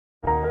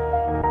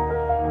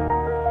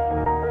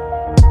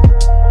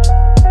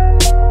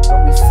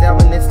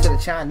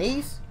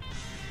Chinese.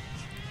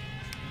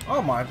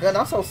 Oh my god,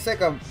 I'm so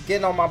sick of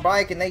getting on my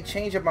bike and they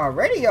changing my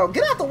radio.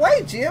 Get out the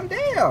way, Jim.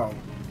 Damn.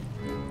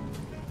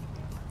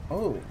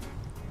 Oh,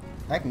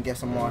 I can get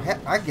some more.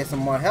 I can get some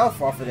more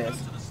health off of this.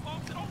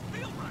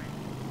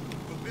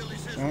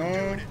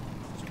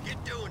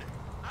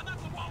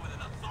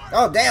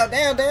 Oh,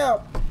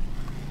 damn.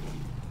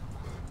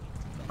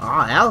 Oh,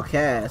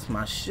 Outcast,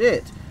 my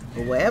shit.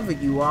 But wherever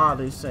you are,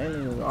 they're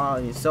saying you are.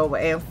 You're Silver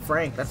and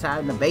Frank. That's how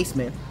in the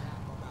basement.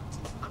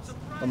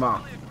 Come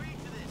on.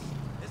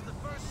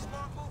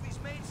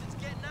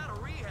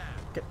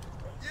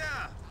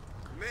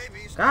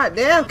 God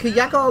damn, can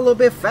y'all go a little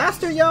bit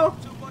faster, yo?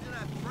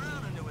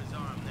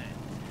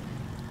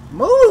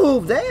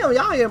 Move, damn,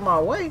 y'all in my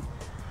way.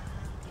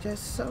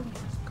 Just so.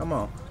 Come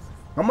on,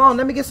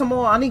 let me get some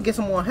more. I need to get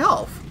some more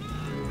health.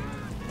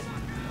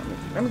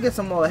 Let me get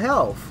some more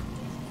health.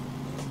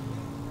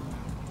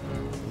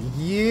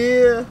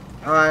 Yeah.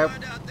 All right.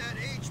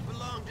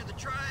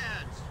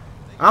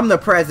 I'm the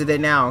president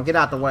now. Get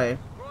out the way.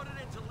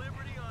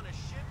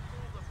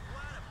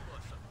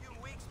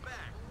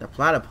 The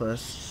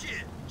platypus.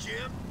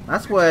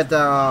 That's where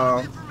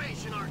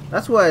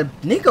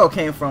Nico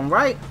came from,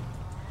 right?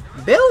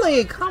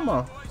 Billy, come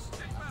on.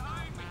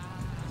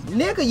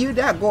 Nigga, you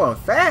not going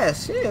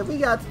fast. Shit, we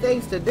got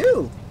things to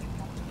do.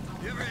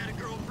 You ever had a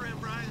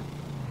girlfriend, Brian?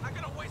 I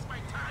gotta waste my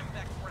time with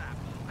that crap.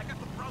 I got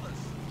the brothers.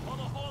 All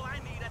the whole I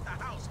need at the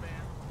house, man.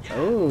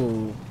 Yeah.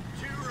 Ooh.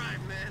 You're right,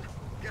 man.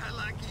 Guy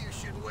like you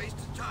shouldn't waste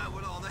his time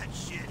with all that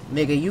shit.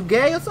 Nigga, you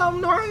gay or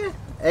something, Brian?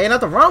 Ain't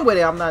nothing wrong with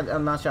it. I'm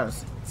not trying to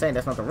say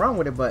there's nothing wrong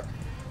with it, but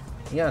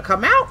you gonna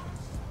come out?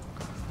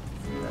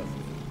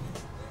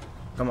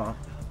 Come on.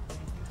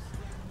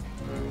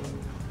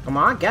 Come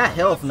on, I got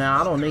health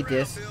now. I don't need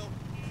this.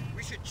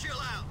 We should chill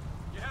out.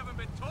 You haven't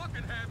been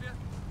talking, have you?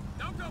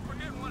 Don't go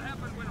forgetting what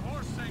happened when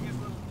Horse sang his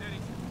little ditty.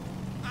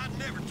 I'd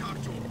never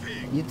talk to a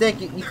pig. You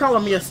think you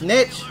calling me a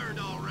snitch?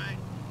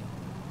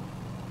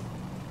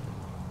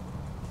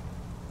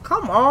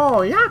 Come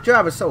on, y'all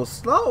driving so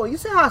slow. You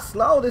see how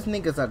slow these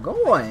niggas are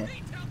going.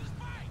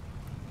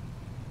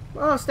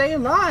 Well, stay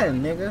in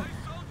line, nigga.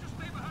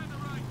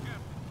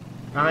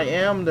 I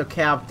am the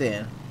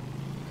captain.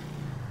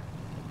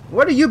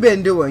 What have you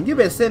been doing? You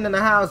been sitting in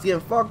the house getting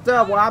fucked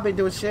up while I've been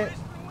doing shit.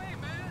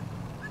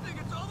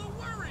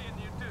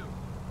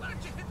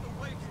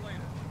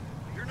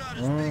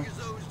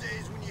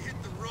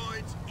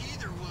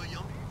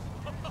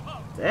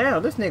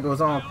 Damn, this nigga was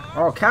on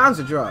all kinds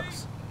of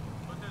drugs.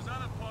 But there's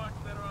other parts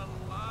that are a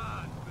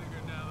lot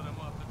bigger now that I'm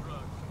off the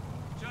drugs.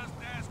 Just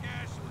ask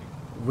Ashley.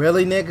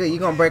 Really, nigga? You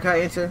gonna break her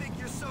into?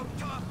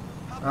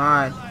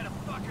 Alright.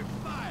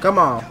 Come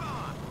on.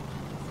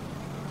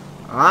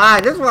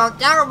 Alright, this is what I'm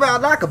talking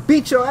about. I could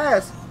beat your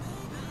ass.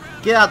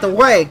 Get out the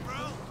way.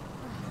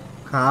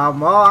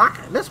 Come on.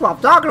 This is what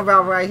I'm talking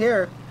about right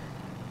here.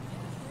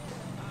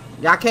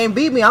 Y'all can't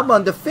beat me. I'm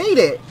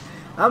undefeated.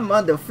 I'm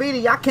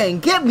undefeated. Y'all can't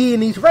get me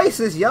in these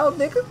races, yo,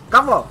 nigga.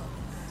 Come on.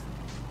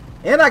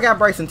 And I got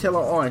Bryson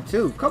Tiller on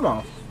too. Come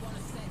on.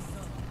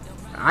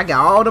 I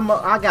got all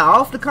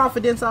the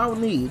confidence I would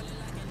need.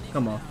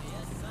 Come on.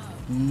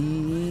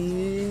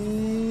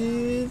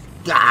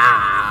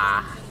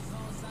 Ah.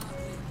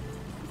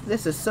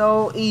 This is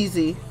so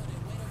easy.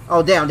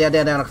 Oh, down.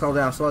 Slow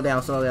down.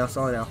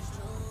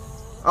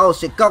 Oh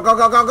shit. Go.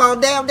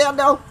 Damn.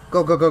 Go.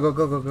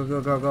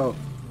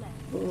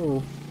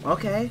 Ooh.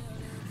 Okay.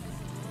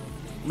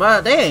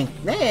 But they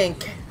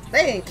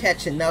ain't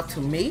catching up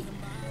to me.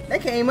 They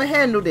can't even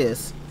handle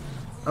this.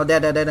 Oh,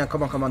 down.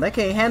 Come on. They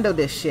can't handle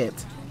this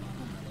shit.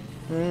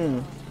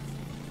 And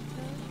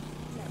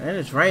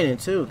it's raining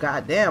too.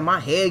 God damn, my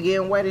head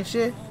getting wet and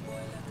shit.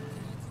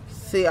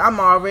 See, I'm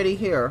already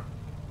here.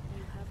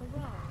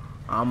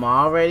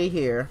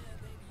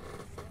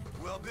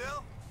 Well,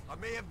 Bill, I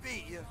may have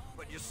beat you,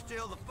 but you're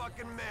still the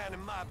fucking man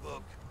in my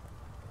book.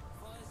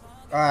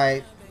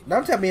 Alright,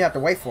 don't tell me you have to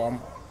wait for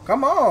him.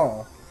 Come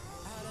on.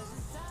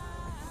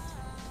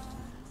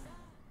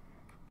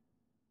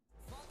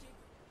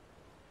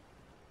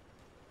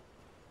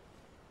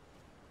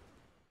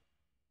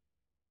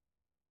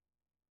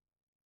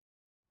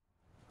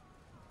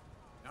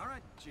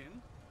 Alright,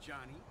 Jim,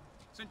 Johnny,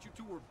 since you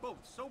two were both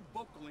so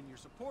vocal in your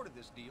support of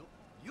this deal,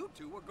 you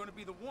two are going to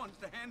be the ones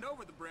to hand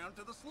over the Brown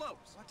to the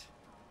Slopes. What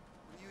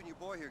are you and your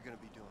boy here going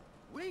to be doing?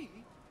 We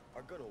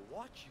are gonna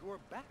watch your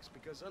backs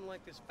because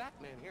unlike this fat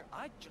man here,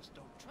 I just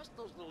don't trust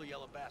those little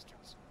yellow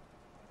bastards.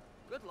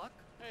 Good luck.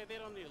 Hey, they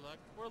don't need luck.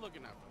 We're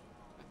looking out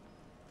for them.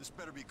 This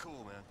better be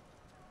cool, man.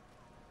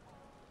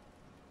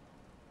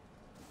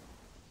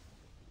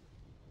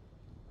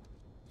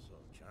 So,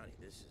 Johnny,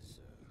 this is,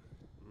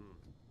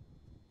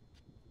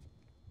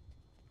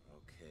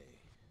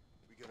 okay.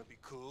 We gonna be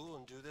cool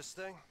and do this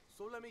thing?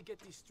 So let me get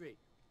this straight.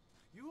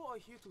 You are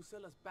here to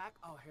sell us back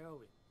our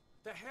heroin.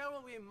 The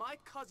heroin my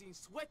cousin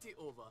sweated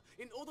over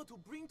in order to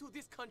bring to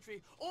this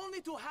country only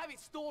to have it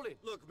stolen.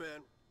 Look,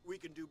 man, we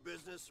can do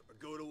business or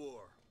go to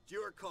war. It's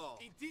your call.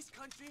 In this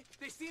country,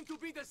 they seem to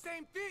be the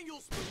same thing,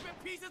 you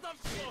stupid pieces of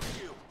shit! Fuck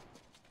you!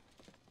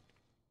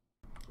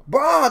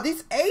 Bro,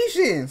 these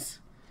Asians.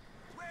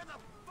 Where the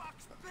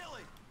fuck's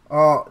Billy?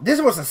 Oh, this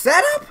was a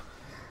setup?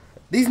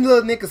 These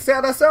little niggas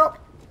set us up?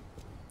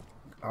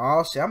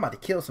 Oh shit, I'm about to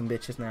kill some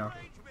bitches now.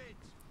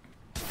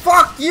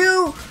 Fuck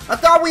you! I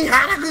thought we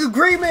had an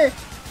agreement.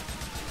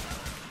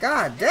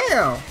 God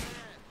damn.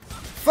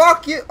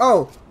 Fuck you.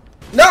 Oh.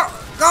 No.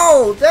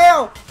 Go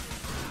down.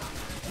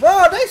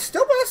 Bro, they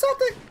stupid or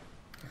something?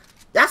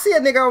 Y'all see a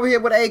nigga over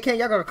here with an AK,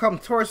 y'all gonna come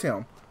towards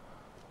him.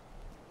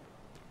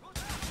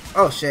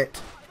 Oh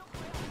shit.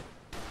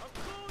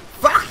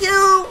 Fuck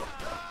you!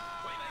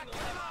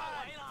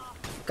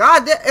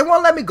 God damn, it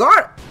won't let me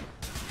guard.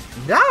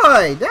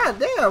 Die,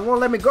 damn, it won't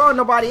let me guard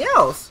nobody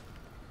else.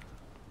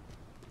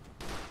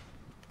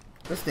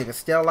 This nigga's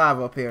still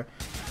alive up here.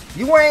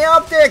 You ain't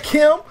up there,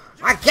 Kim.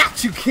 I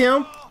got you,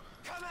 Kim.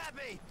 Come at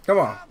me. Come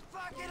on. Come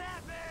fucking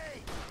at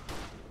me.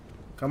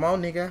 Come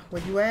on, nigga.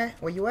 Where you at?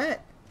 Where you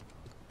at?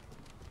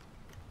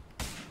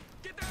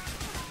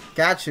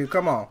 Got you.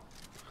 Come on.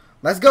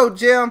 Let's go,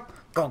 Jim.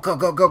 Go, go,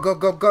 go, go, go,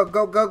 go, go,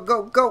 go, go,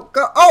 go, go,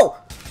 go.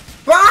 Oh!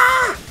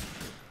 Ah!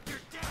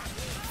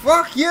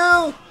 Fuck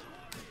you!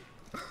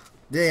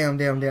 Damn,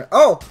 damn, damn.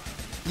 Oh!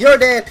 You're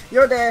dead.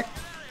 You're dead.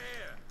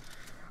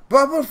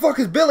 But what the fuck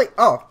is Billy?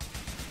 Oh.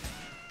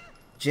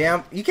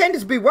 Jim, you can't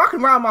just be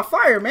walking around my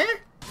fire, man.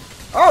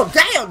 Oh,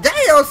 damn,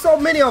 damn, so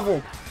many of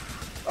them.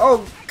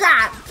 Oh,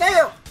 god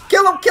damn.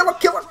 Kill him, kill him,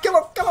 kill him, kill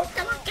him, kill him,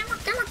 kill him, kill him,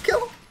 kill him, kill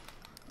him.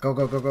 Go,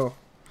 go, go, go.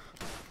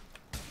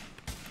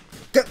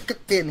 Get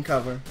in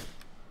cover.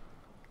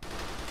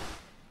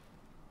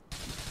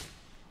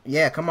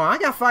 Yeah, come on. I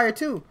got fire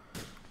too.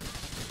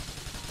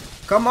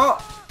 Come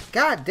on.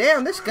 God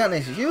damn, this gun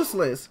is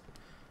useless.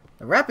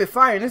 The rapid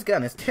fire in this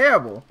gun is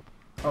terrible.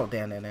 Oh,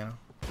 damn, damn, damn.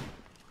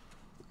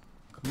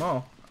 Come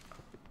on.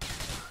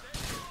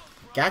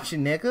 Got you,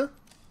 nigga.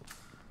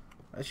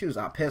 Let's use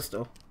our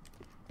pistol.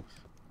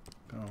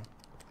 Go on.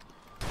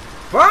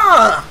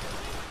 Bruh!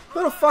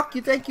 Who the fuck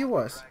you think you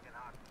was?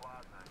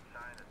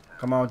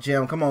 Come on,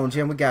 Jim. Come on,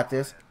 Jim. We got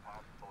this.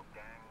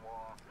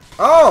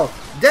 Oh,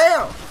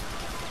 damn.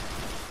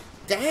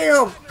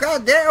 Damn.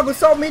 God damn. With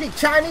so many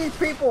Chinese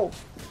people.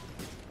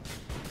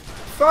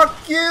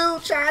 Fuck you,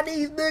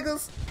 Chinese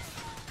niggas.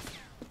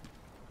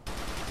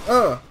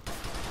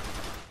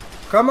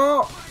 Come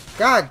on.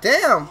 God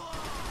damn.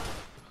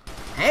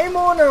 Aim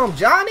on them,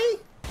 Johnny.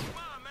 Come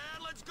on,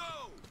 man. Let's go.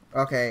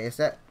 Okay, is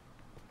that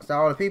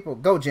all the people?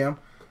 Go, Jim.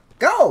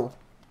 Go.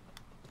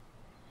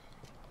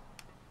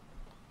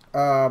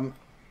 Come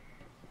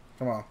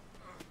on.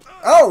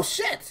 Oh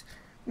shit,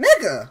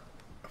 nigga.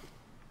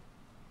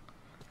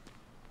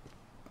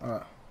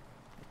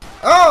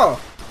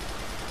 Oh.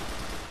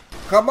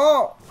 Come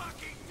on.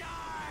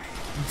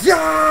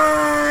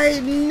 Die,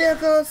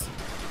 niggas.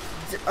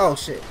 Oh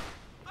shit.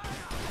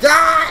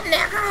 Die,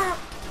 nigga.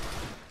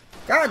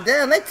 God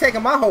damn, they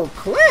taking my whole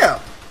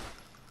clip.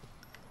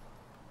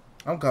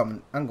 I'm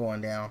coming. I'm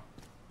going down.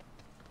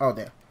 Oh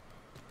damn.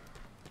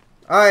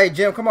 Alright,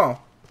 Jim, come on.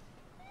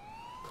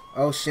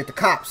 Oh shit, the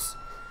cops.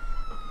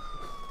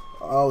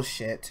 Oh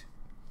shit.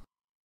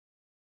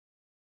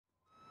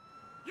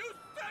 You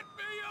set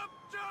me up,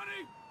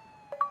 Johnny.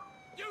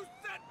 You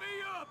set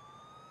me up.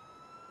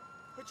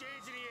 Put your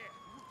hands in the air.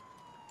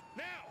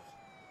 Now!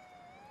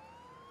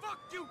 Fuck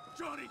you,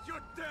 Johnny.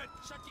 You're dead.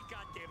 Shut your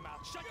goddamn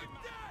mouth. Shut your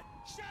mouth. Dead.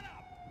 Shut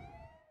up!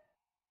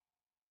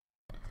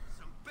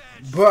 Some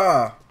bad shit.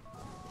 Bruh.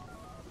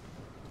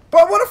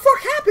 But what the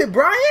fuck happened,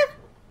 Brian?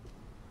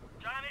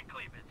 Johnny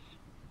Cleavage.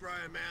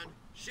 Brian, man.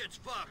 Shit's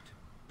fucked.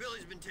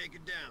 Billy's been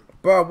taken down.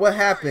 Bruh, what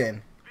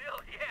happened?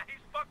 Bill, yeah,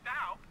 he's fucked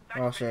out.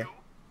 Oh shit.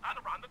 I'm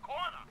around the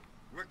corner.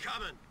 We're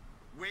coming.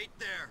 Wait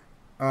there.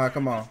 Alright,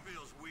 come on. This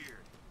feels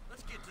weird.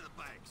 Let's get to the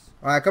banks.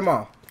 Alright, come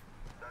on.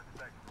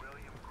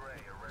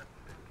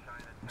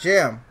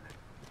 Jim,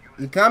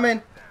 you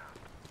coming?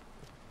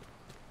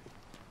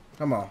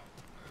 Come on.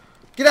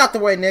 Get out the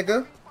way,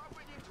 nigga.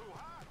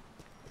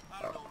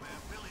 I don't know, man.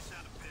 Billy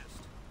sounded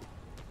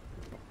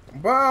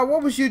pissed. Bruh,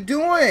 what was you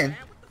doing? What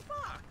the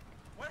fuck?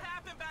 What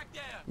happened back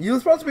there? You were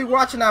supposed to be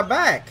watching our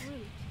back.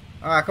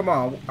 Alright, come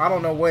on. I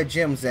don't know where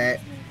Jim's at.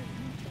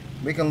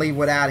 We can leave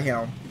without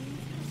him.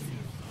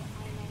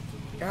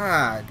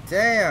 God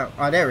damn.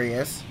 Oh, there he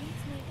is.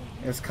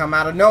 It's come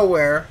out of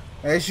nowhere,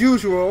 as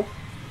usual.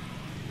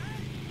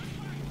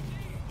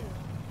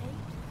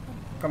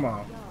 Come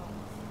on.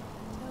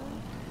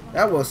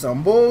 That was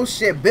some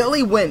bullshit.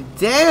 Billy went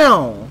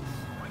down.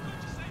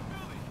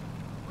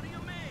 What do you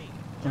mean?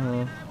 Johnny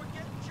and I were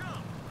getting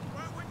jumped.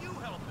 Why weren't you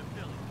helping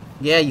Billy?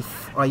 Yeah,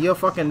 are you a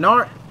fucking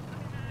narc? It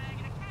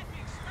can't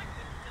be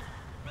expected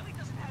because Billy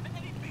doesn't have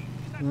any beef.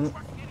 He's not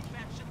fucking getting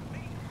bad shit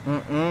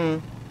with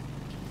me.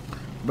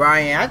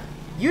 Brian,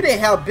 you didn't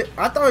help.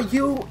 I thought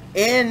you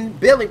and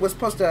Billy was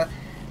supposed to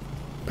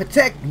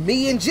protect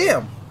me and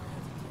Jim.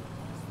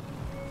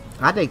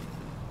 I think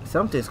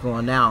something's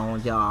going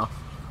down, y'all.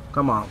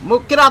 Come on.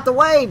 Move, get out the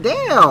way.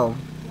 Damn. Johnny,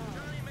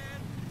 man,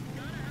 you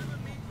gotta have a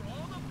meet for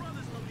all the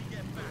brothers when we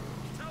get back.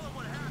 Tell them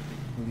what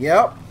happened.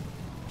 Yep.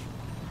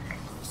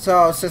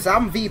 So, since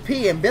I'm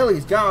VP and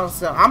Billy's gone,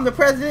 so I'm the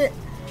president.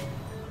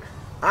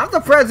 I'm the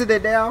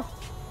president now.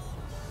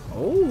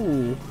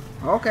 Oh,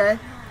 okay.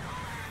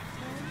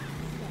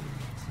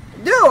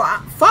 Dude,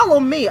 follow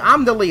me.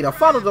 I'm the leader.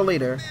 Follow the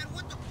leader. Man,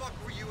 what the fuck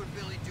were you and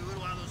Billy doing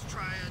while those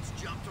triads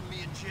jumped on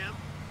me and Jim?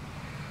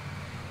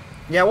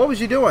 Yeah, what was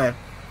you doing?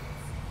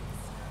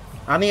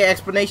 I need an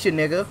explanation,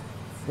 nigga.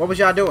 What was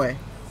y'all doing?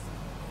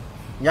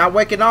 Y'all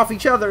waking off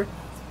each other?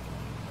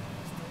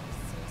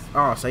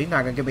 Oh, so you're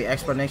not gonna give me an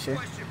explanation?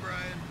 Question,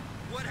 Brian.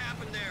 What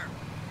happened there?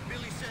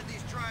 Billy said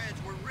these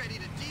triads were ready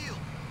to deal.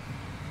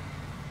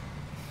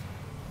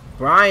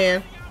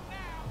 Brian.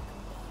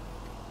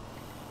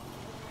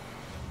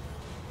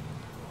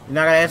 You're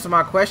not gonna answer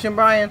my question,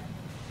 Brian?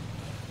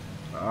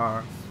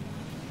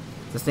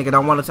 This nigga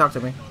don't want to talk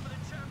to me.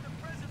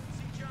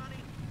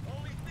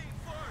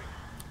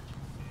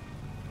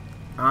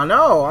 I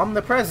know, I'm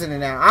the president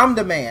now. I'm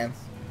the man.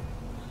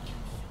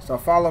 So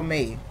follow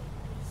me.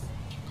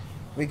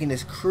 We can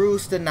just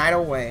cruise the night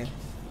away.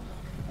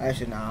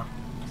 Actually, nah.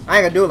 I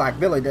ain't gonna do it like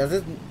Billy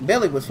does.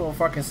 Billy was so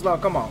fucking slow.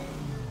 Come on.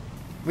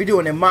 We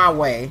doing it my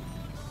way.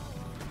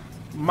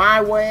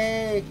 My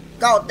way.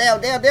 Go,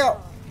 down.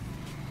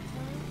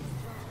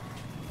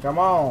 Come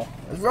on.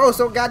 This road's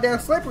so goddamn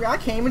slippery, I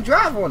can't even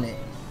drive on it.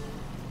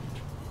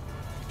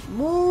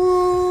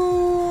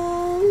 Move.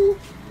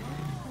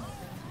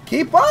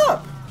 Keep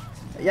up.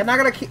 You're not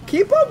gonna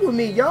keep up with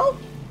me, yo.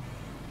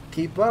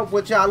 Keep up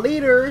with y'all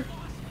leader.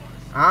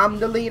 I'm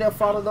the leader.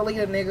 Follow the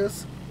leader,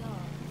 niggas.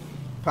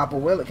 Papa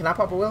Willie. Can I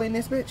Papa Willie in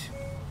this bitch?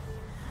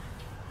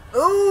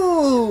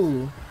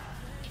 Ooh.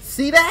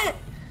 See that?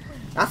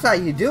 That's how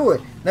you do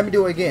it. Let me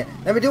do it again.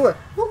 Let me do it.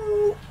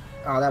 Woo.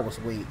 Oh, that was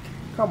weak.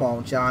 Come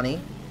on, Johnny.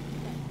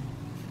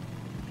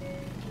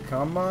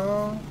 Come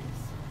on.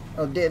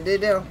 Oh, there.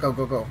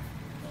 Go.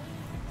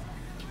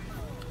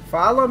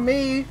 Follow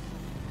me.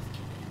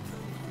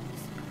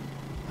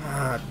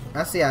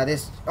 I see how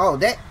this. Oh,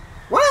 that.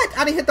 What?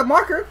 I didn't hit the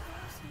marker.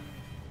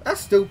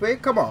 That's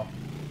stupid. Come on.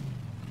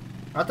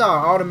 I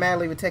thought it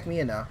automatically would take me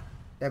in now.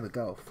 There we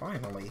go.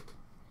 Finally.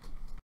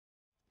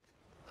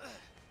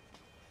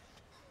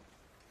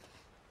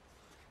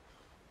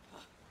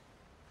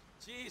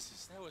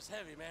 Jesus, that was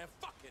heavy, man.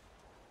 Fuck it.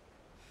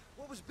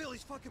 What was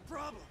Billy's fucking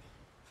problem?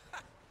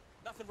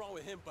 Nothing wrong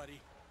with him, buddy.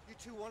 You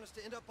two want us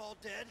to end up all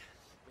dead?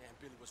 Man,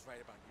 Billy was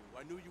right about you.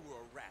 I knew you were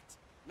a rat.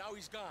 Now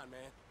he's gone,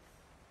 man.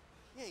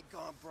 He ain't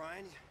gone,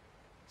 Brian.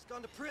 He's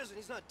gone to prison.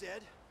 He's not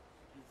dead.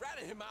 You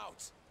ratted him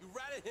out.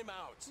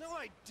 No,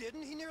 I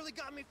didn't. He nearly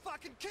got me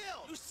fucking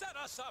killed. You set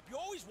us up. You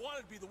always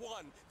wanted to be the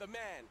one, the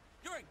man.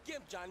 You're a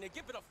gimp, John. You're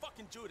giving a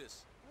fucking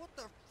Judas. What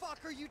the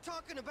fuck are you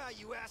talking about,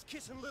 you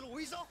ass-kissing little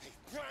weasel? Hey,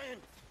 Brian,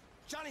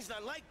 Johnny's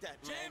not like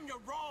that, man. Jim, you're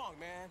wrong,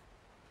 man.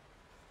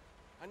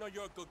 I know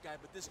you're a good guy,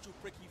 but this Jew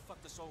prick, he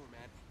fucked us over,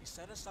 man. He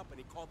set us up and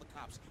he called the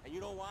cops. And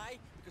you know why?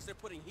 Because they're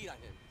putting heat on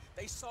him.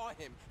 They saw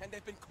him, and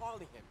they've been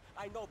calling him.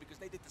 I know, because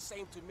they did the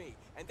same to me.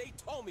 And they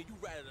told me you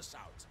ratted us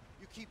out.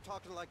 You keep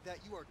talking like that,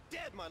 you are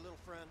dead, my little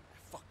friend.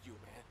 Fuck you,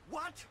 man.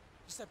 What?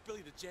 You sent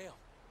Billy to jail,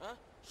 huh?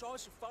 Show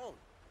us your phone.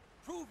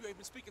 Prove you ain't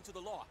been speaking to the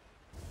law.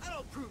 I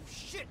don't prove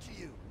shit to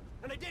you.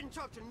 And I didn't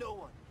talk to no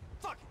one.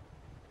 Fuck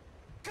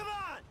it. Come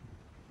on!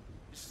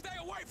 You stay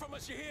away from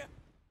us, you hear?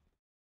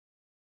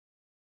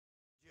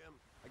 Jim,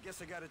 I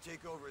guess I gotta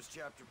take over as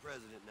chapter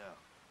president now.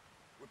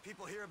 When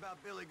people hear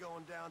about Billy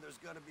going down, there's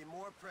gonna be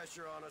more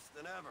pressure on us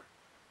than ever.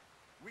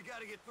 We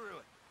gotta get through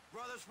it.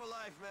 Brothers for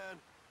life, man.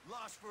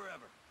 Lost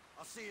forever.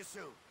 I'll see you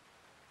soon.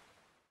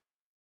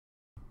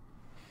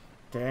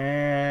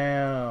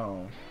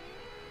 Damn.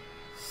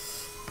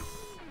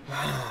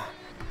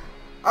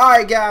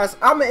 Alright guys,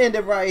 I'm gonna end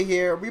it right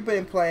here. We've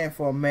been playing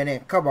for a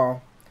minute. Come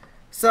on.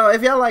 So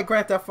if y'all like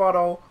Grand Theft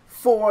Auto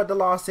 4 The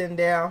Lost and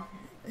Down,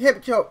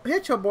 hit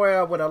your boy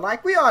up with a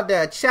like. We are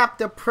the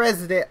chapter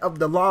president of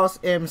the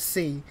Lost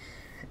MC.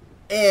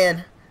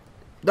 And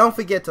don't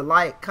forget to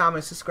like,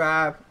 comment,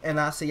 subscribe, and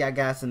I'll see y'all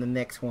guys in the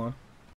next one.